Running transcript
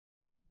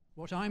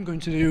What I'm going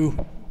to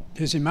do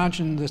is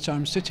imagine that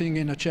I'm sitting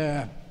in a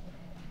chair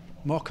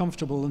more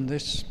comfortable than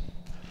this,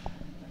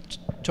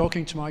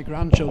 talking to my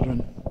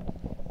grandchildren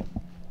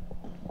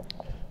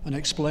and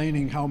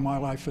explaining how my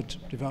life had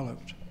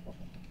developed.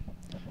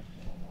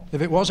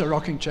 If it was a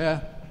rocking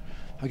chair,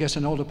 I guess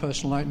an older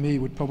person like me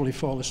would probably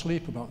fall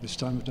asleep about this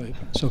time of day,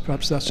 so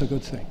perhaps that's a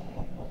good thing.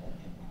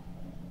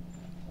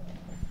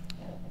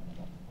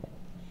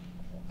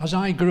 As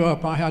I grew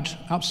up, I had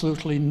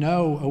absolutely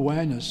no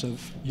awareness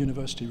of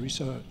university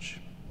research.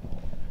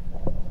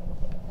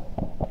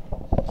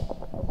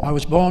 I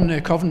was born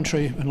near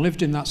Coventry and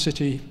lived in that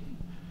city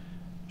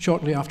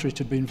shortly after it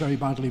had been very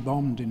badly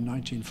bombed in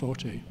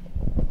 1940.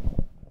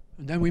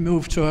 And then we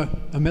moved to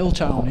a mill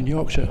town in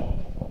Yorkshire,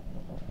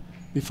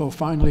 before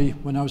finally,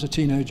 when I was a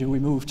teenager, we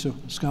moved to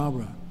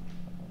Scarborough,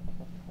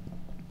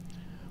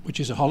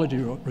 which is a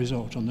holiday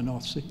resort on the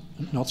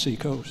North Sea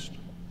coast.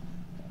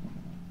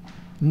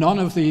 None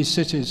of these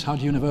cities had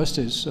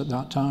universities at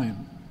that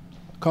time.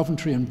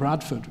 Coventry and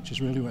Bradford, which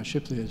is really where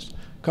Shipley is,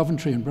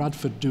 Coventry and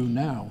Bradford do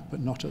now,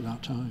 but not at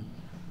that time.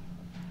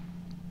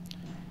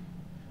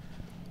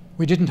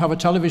 We didn't have a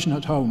television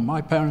at home. My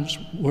parents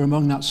were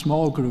among that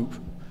small group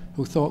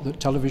who thought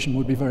that television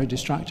would be very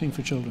distracting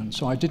for children,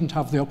 so I didn't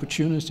have the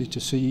opportunity to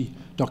see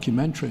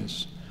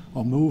documentaries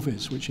or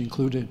movies which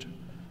included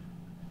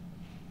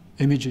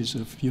images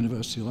of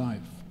university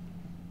life.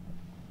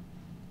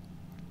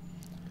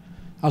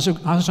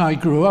 As I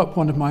grew up,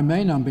 one of my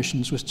main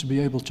ambitions was to be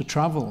able to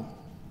travel,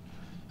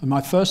 and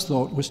my first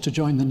thought was to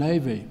join the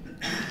Navy,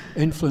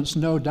 influenced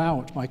no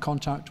doubt by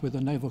contact with a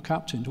naval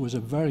captain who was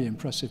a very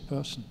impressive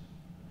person.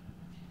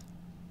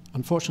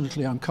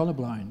 Unfortunately, I'm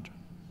colorblind.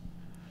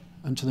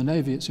 And to the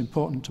Navy, it's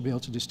important to be able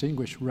to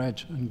distinguish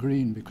red and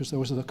green because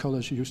those are the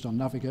colours used on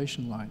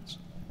navigation lights.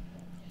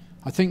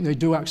 I think they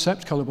do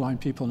accept colourblind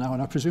people now,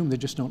 and I presume they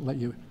just don't let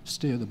you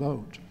steer the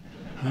boat.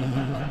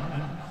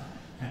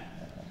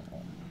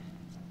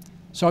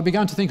 So I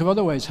began to think of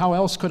other ways. How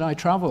else could I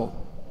travel?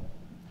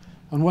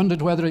 And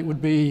wondered whether it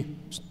would be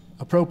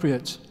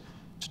appropriate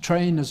to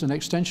train as an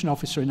extension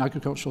officer in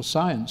agricultural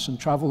science and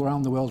travel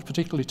around the world,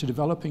 particularly to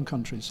developing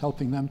countries,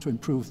 helping them to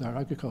improve their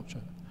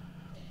agriculture.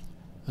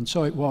 And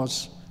so it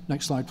was,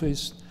 next slide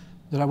please,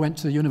 that I went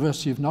to the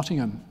University of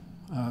Nottingham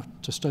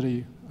to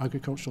study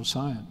agricultural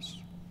science.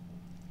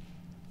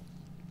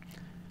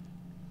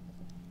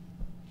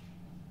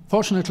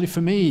 Fortunately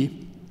for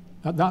me,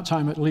 at that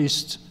time at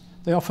least,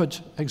 they offered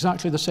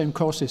exactly the same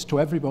courses to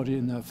everybody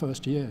in their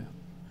first year.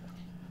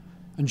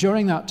 And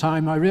during that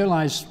time I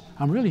realized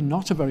I'm really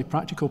not a very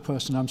practical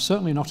person, I'm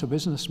certainly not a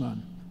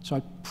businessman, so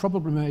I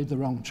probably made the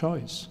wrong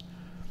choice.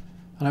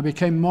 And I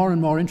became more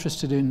and more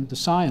interested in the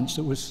science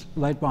that was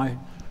led by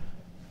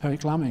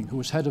Eric Lamming, who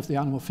was head of the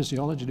animal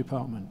physiology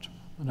department.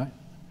 And I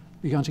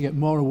began to get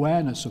more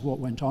awareness of what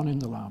went on in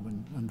the lab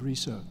and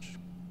research.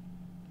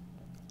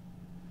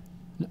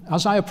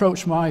 As I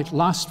approached my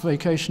last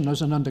vacation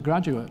as an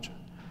undergraduate,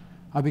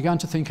 I began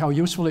to think how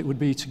useful it would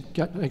be to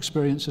get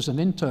experience as an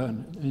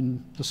intern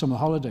in the summer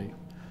holiday,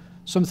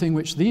 something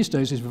which these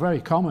days is very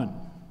common.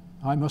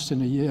 I must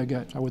in a year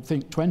get, I would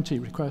think, 20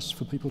 requests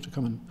for people to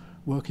come and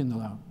work in the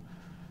lab.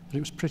 But it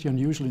was pretty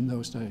unusual in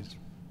those days.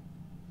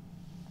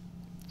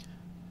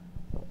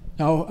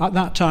 Now, at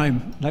that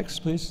time, next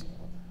please,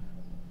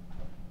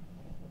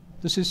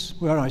 this is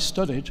where I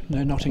studied,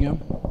 near Nottingham,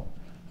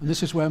 and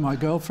this is where my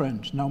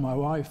girlfriend, now my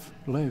wife,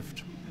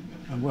 lived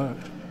and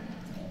worked.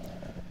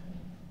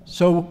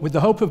 So, with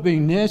the hope of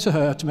being near to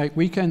her to make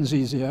weekends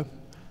easier,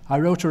 I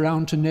wrote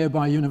around to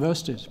nearby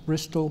universities,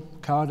 Bristol,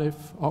 Cardiff,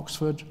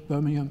 Oxford,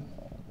 Birmingham,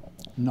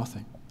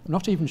 nothing. I'm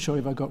not even sure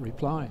if I got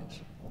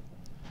replies.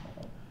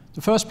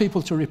 The first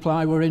people to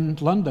reply were in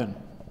London,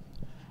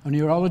 a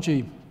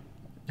neurology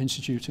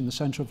institute in the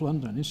centre of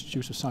London,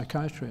 Institute of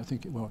Psychiatry, I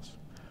think it was.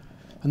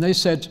 And they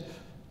said,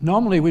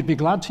 normally we'd be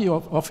glad to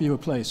offer you a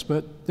place,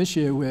 but this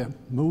year we're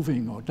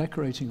moving or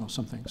decorating or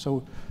something,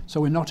 so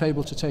we're not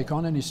able to take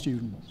on any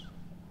students.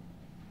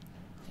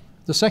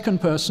 The second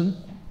person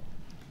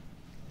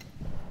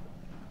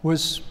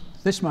was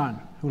this man,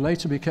 who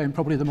later became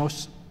probably the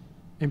most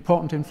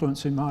important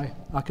influence in my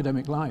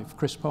academic life,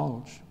 Chris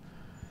Polge,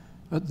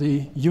 at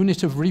the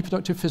Unit of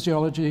Reproductive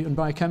Physiology and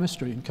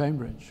Biochemistry in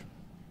Cambridge.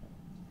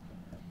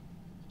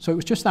 So it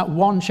was just that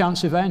one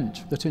chance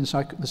event that in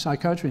the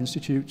Psychiatry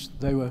Institute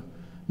they were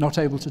not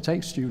able to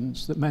take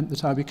students that meant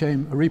that I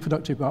became a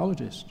reproductive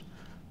biologist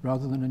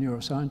rather than a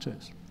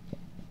neuroscientist.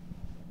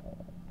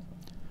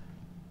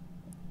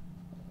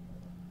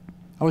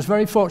 I was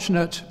very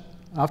fortunate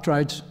after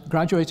I'd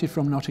graduated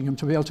from Nottingham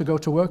to be able to go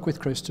to work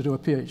with Chris to do a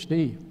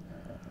PhD,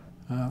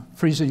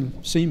 freezing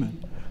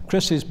semen.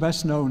 Chris is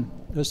best known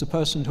as the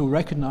person who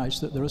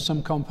recognized that there are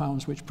some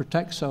compounds which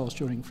protect cells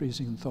during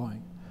freezing and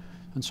thawing.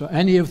 And so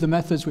any of the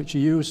methods which are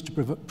used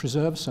to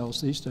preserve cells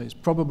these days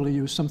probably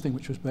use something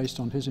which was based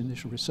on his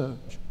initial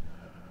research.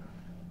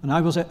 And I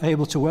was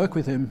able to work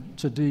with him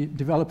to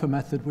develop a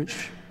method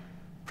which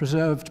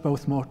preserved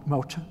both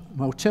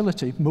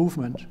motility,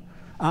 movement,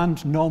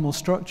 and normal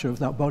structure of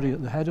that body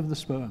at the head of the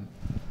sperm,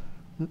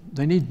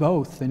 they need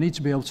both. They need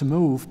to be able to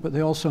move, but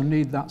they also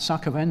need that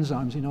sack of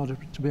enzymes in order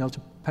to be able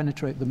to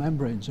penetrate the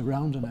membranes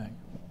around an egg.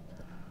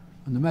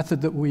 And the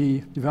method that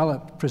we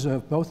developed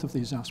preserved both of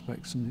these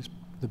aspects, and is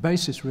the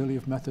basis really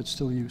of methods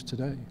still used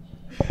today.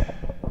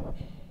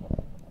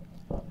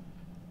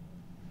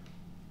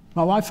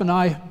 My wife and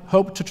I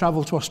hoped to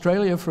travel to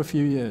Australia for a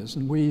few years,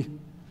 and we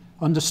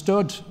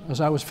understood,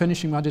 as I was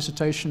finishing my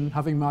dissertation,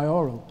 having my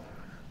oral,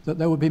 that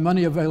there would be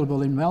money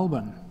available in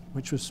Melbourne,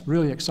 which was a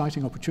really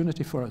exciting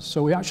opportunity for us.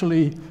 So we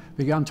actually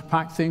began to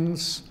pack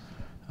things.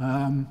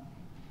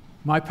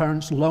 My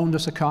parents loaned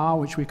us a car,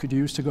 which we could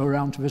use to go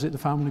around to visit the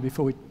family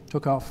before we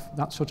took off,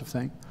 that sort of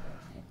thing.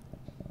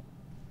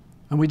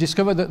 And we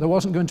discovered that there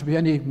wasn't going to be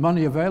any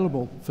money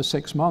available for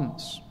 6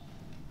 months.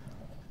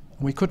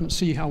 We couldn't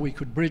see how we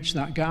could bridge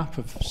that gap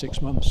of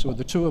 6 months, so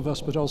the two of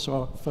us, but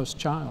also our first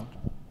child.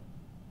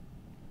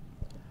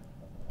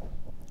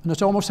 And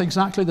at almost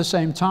exactly the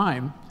same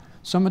time,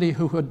 somebody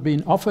who had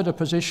been offered a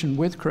position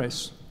with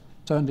Chris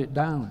turned it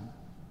down.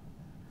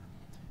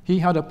 He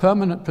had a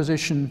permanent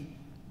position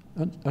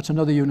at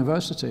another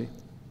university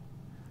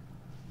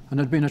and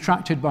had been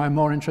attracted by a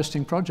more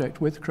interesting project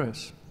with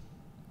Chris.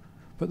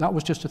 But that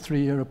was just a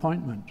 3-year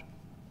appointment.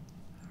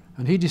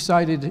 And he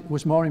decided it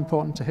was more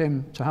important to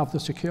him to have the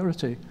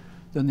security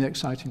than the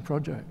exciting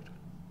project.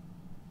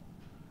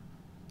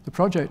 The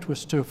project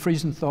was to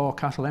freeze and thaw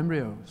cattle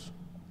embryos.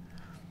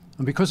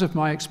 And because of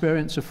my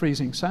experience of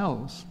freezing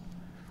cells,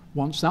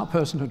 once that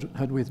person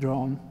had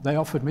withdrawn, they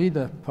offered me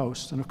the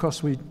post. And of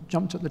course, we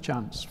jumped at the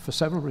chance for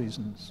several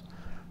reasons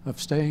of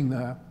staying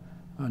there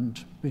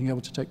and being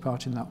able to take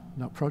part in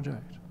that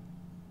project.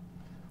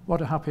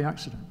 What a happy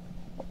accident.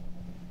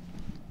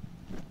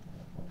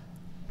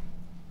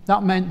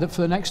 That meant that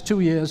for the next 2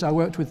 years, I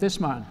worked with this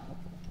man,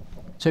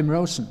 Tim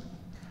Rosen,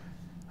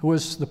 who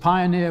was the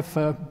pioneer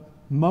for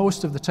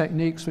most of the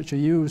techniques which are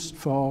used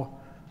for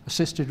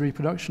assisted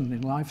reproduction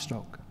in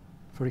livestock,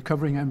 for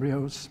recovering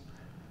embryos,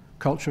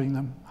 culturing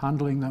them,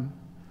 handling them,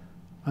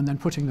 and then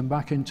putting them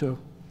back into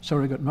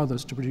surrogate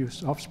mothers to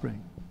produce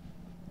offspring.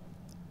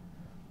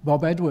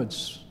 Bob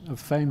Edwards, of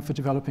fame for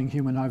developing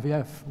human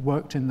IVF,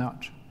 worked in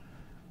that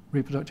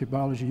reproductive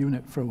biology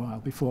unit for a while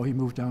before he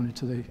moved down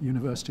into the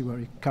university where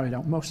he carried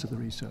out most of the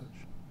research.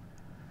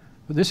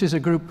 But this is a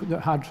group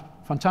that had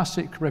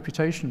fantastic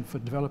reputation for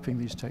developing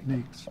these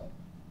techniques.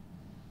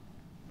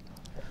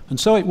 And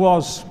so it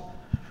was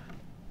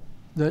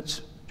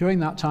that during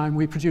that time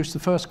we produced the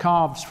first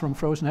calves from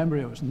frozen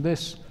embryos, and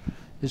this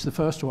is the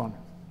first one,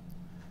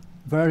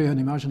 very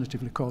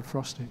unimaginatively called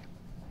Frosty.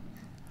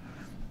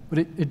 But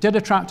it did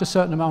attract a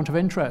certain amount of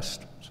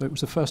interest, so it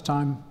was the first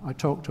time I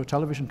talked to a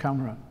television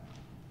camera.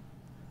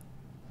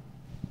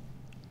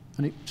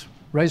 And it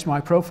raised my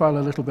profile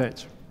a little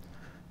bit.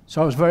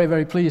 So I was very,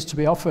 very pleased to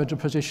be offered a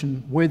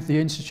position with the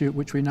institute,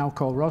 which we now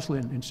call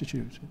Roslin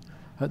Institute.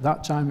 At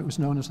that time, it was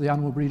known as the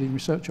Animal Breeding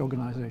Research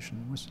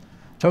Organization. It was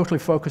totally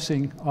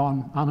focusing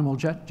on animal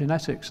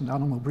genetics and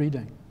animal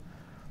breeding.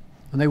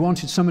 And they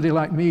wanted somebody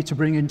like me to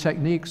bring in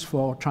techniques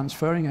for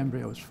transferring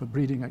embryos for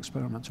breeding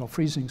experiments or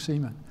freezing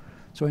semen.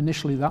 So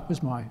initially, that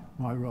was my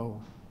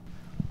role.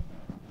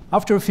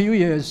 After a few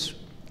years,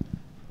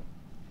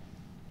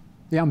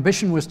 the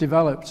ambition was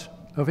developed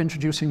of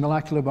introducing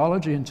molecular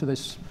biology into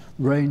this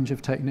range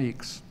of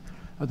techniques.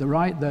 At the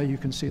right there, you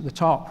can see at the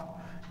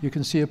top, you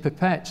can see a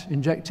pipette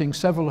injecting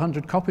several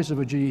hundred copies of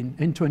a gene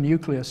into a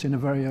nucleus in a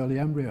very early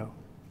embryo.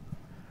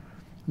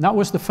 And that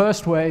was the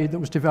first way that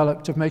was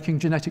developed of making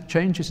genetic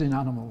changes in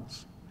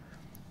animals.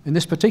 In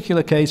this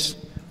particular case,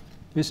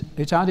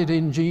 it added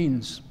in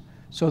genes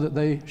so that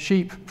the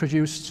sheep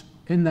produced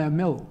in their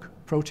milk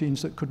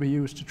proteins that could be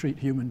used to treat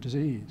human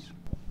disease.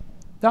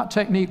 That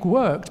technique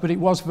worked, but it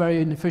was very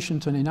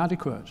inefficient and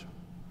inadequate.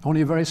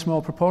 Only a very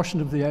small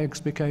proportion of the eggs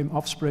became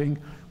offspring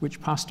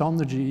which passed on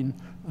the gene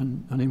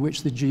and in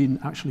which the gene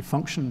actually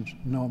functioned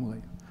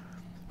normally.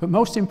 But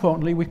most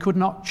importantly, we could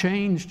not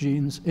change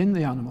genes in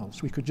the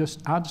animals. We could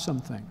just add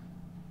something.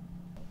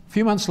 A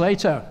few months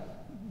later,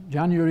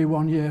 January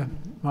one year,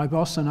 my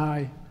boss and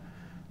I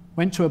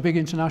went to a big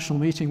international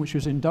meeting which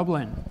was in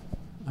Dublin,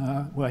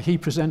 where he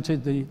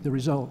presented the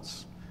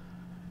results.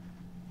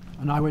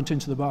 And I went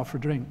into the bar for a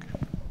drink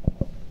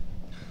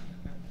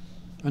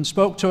and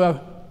spoke to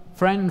a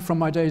friend from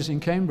my days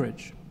in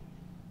Cambridge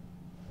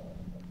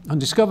and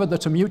discovered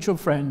that a mutual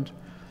friend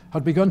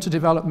had begun to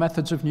develop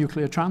methods of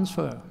nuclear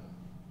transfer.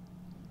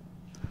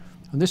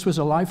 And this was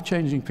a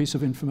life-changing piece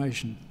of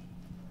information,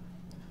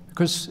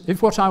 because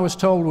if what I was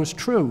told was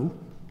true,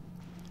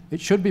 it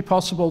should be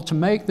possible to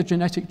make the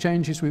genetic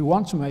changes we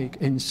want to make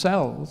in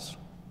cells.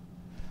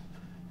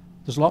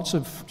 There's lots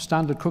of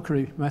standard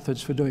cookery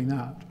methods for doing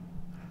that.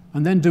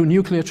 And then do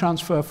nuclear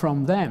transfer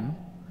from them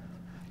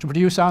to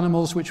produce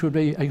animals which would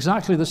be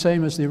exactly the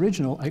same as the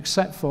original,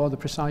 except for the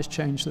precise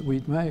change that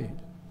we'd made.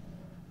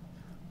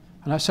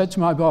 And I said to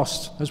my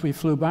boss, as we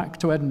flew back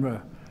to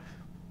Edinburgh,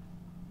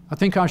 I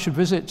think I should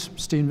visit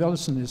Steen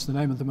Willison, is the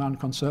name of the man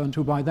concerned,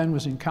 who by then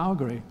was in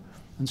Calgary,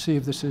 and see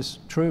if this is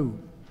true.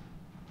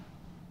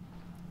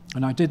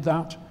 And I did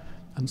that.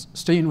 And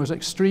Steen was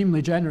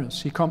extremely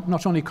generous. He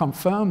not only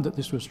confirmed that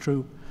this was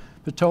true,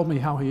 but told me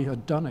how he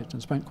had done it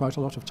and spent quite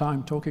a lot of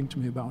time talking to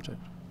me about it.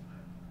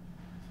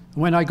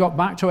 And when I got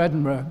back to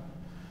Edinburgh,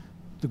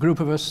 the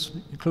group of us,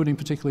 including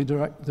particularly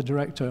the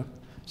director,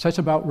 set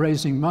about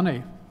raising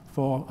money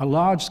for a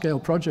large-scale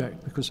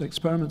project, because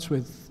experiments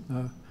with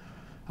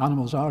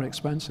animals are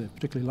expensive,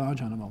 particularly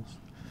large animals,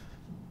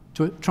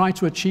 to try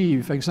to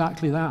achieve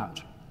exactly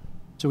that,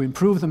 to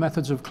improve the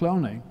methods of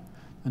cloning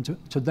and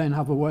to then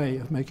have a way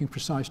of making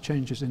precise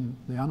changes in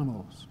the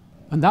animals.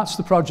 And that's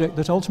the project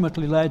that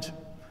ultimately led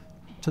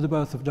to the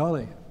birth of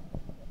Dolly.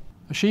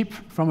 A sheep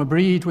from a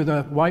breed with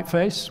a white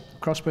face,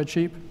 crossbred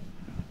sheep,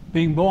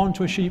 being born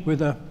to a sheep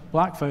with a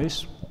black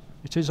face.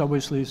 It is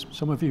obviously,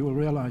 some of you will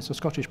realize, a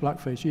Scottish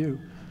blackface ewe.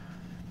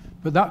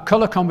 But that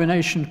colour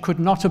combination could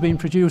not have been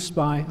produced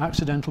by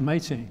accidental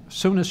mating. As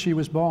soon as she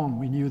was born,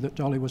 we knew that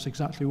Dolly was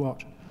exactly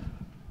what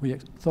we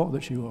thought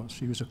that she was.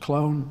 She was a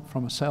clone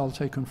from a cell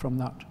taken from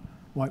that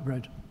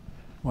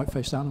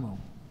white-faced animal.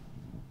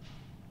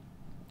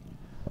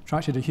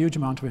 Attracted a huge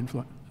amount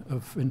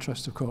of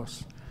interest, of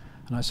course,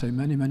 and I say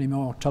many, many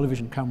more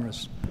television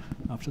cameras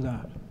after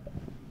that.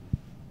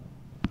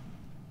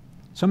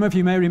 Some of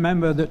you may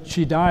remember that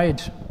she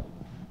died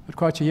at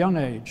quite a young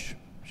age.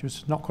 She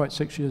was not quite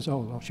 6 years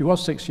old. Or she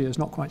was 6 years,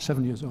 not quite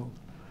 7 years old.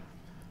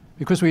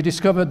 Because we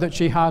discovered that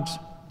she had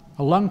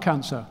a lung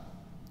cancer,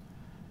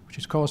 which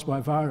is caused by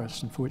a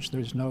virus and for which there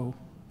is no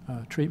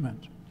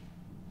treatment.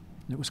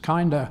 And it was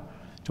kinder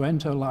to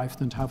end her life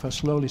than to have her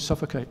slowly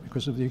suffocate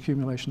because of the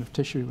accumulation of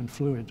tissue and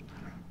fluid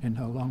in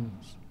her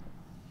lungs.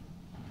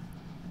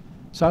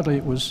 Sadly,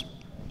 it was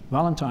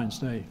Valentine's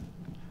Day.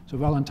 So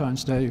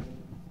Valentine's Day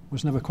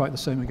was never quite the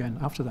same again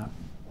after that.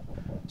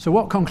 So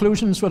what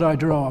conclusions would I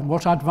draw, and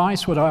what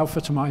advice would I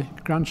offer to my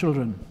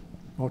grandchildren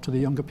or to the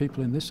younger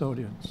people in this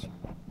audience?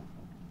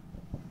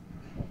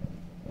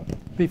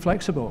 Be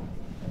flexible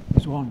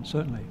is one,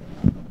 certainly.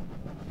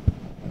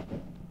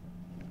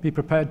 Be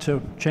prepared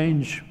to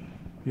change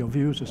your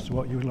views as to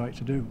what you would like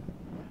to do.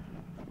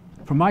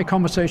 From my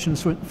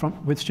conversations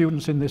with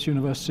students in this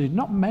university,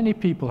 not many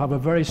people have a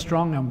very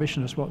strong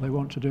ambition as to what they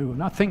want to do,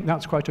 and I think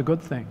that's quite a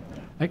good thing.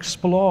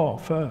 Explore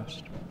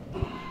first.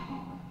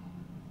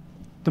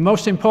 The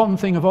most important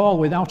thing of all,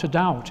 without a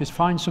doubt, is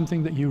find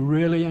something that you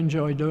really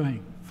enjoy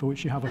doing, for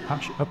which you have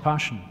a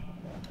passion.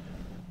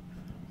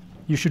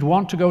 You should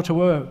want to go to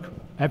work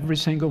every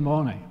single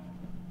morning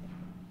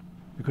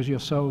because you're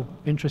so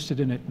interested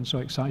in it and so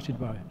excited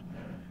by it.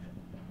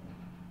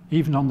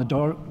 Even on the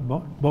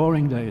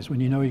boring days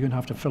when you know you're going to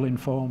have to fill in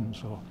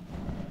forms or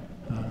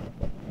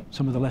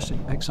some of the less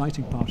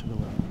exciting part of the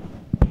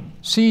work.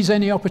 Seize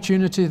any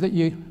opportunity that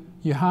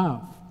you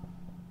have.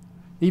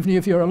 Even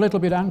if you're a little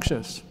bit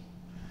anxious,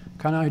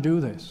 can I do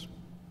this?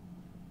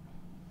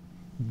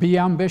 Be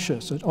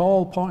ambitious at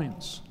all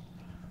points.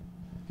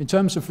 In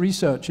terms of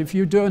research, if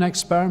you do an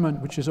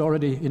experiment which has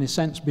already, in a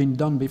sense, been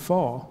done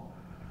before,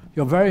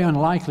 you're very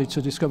unlikely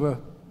to discover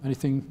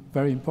anything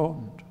very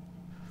important.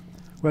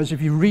 Whereas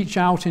if you reach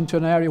out into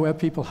an area where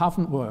people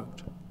haven't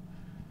worked,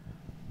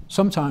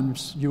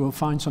 sometimes you will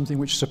find something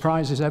which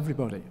surprises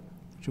everybody,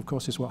 which of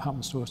course is what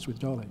happens to us with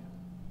Dolly.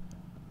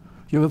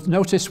 You'll have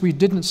noticed we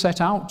didn't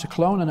set out to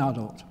clone an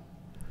adult.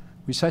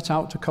 We set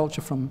out to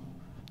culture from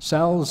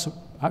cells,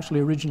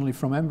 actually originally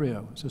from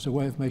embryos, as a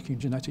way of making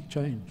genetic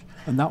change.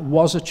 And that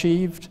was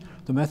achieved.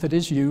 The method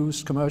is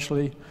used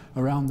commercially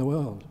around the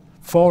world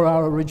for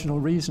our original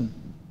reason,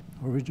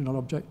 original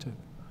objective.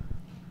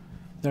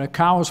 There are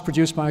cows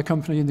produced by a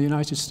company in the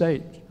United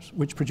States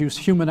which produce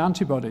human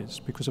antibodies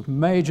because of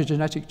major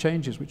genetic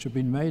changes which have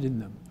been made in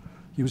them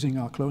using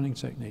our cloning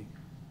technique.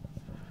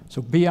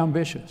 So be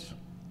ambitious.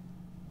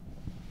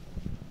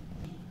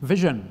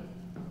 Vision.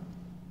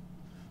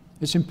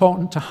 It's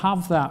important to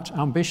have that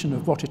ambition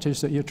of what it is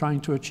that you're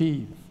trying to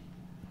achieve.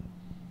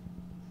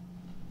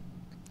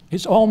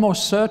 It's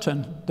almost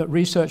certain that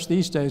research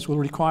these days will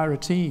require a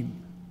team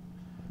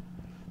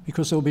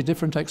because there will be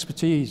different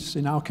expertise.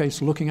 In our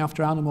case, looking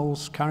after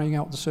animals, carrying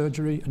out the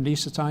surgery,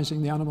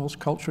 anaesthetizing the animals,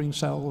 culturing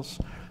cells,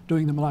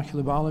 doing the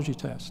molecular biology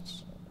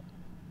tests.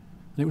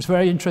 And it was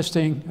very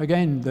interesting,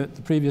 again, that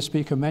the previous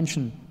speaker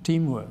mentioned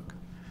teamwork.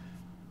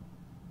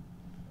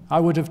 I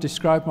would have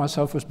described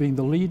myself as being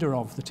the leader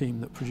of the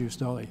team that produced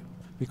Dolly,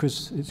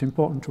 because it's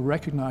important to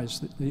recognize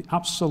the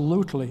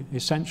absolutely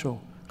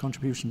essential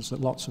contributions that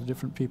lots of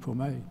different people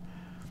made.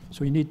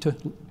 So you need to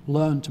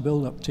learn to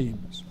build up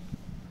teams.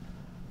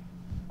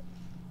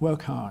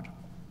 Work hard.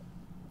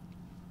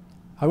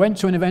 I went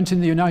to an event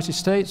in the United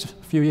States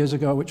a few years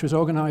ago which was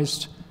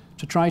organized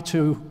to try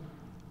to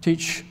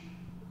teach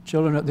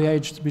children at the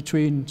age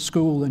between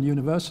school and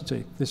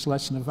university this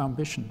lesson of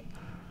ambition.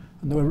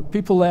 And there were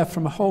people there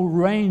from a whole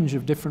range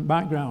of different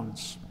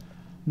backgrounds.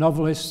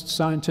 Novelists,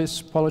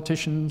 scientists,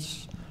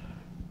 politicians,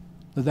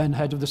 the then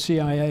head of the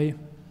CIA,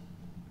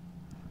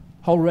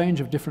 whole range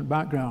of different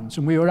backgrounds.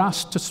 And we were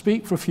asked to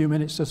speak for a few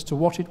minutes as to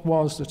what it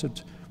was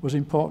that was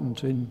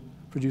important in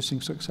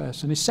producing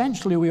success. And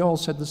essentially we all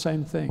said the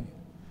same thing.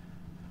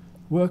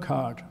 Work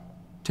hard,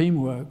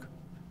 teamwork,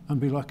 and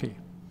be lucky.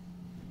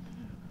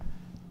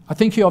 I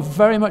think you're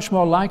very much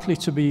more likely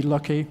to be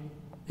lucky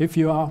if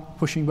you are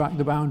pushing back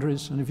the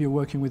boundaries and if you're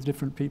working with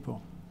different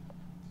people.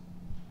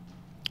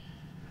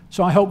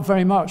 So I hope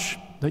very much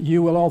that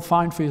you will all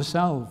find for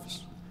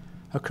yourselves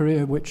a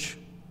career which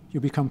you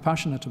become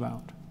passionate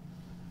about.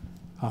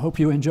 I hope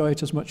you enjoy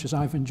it as much as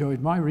I've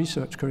enjoyed my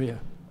research career.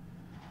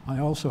 I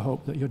also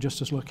hope that you're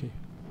just as lucky.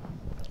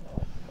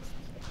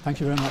 Thank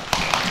you very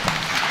much.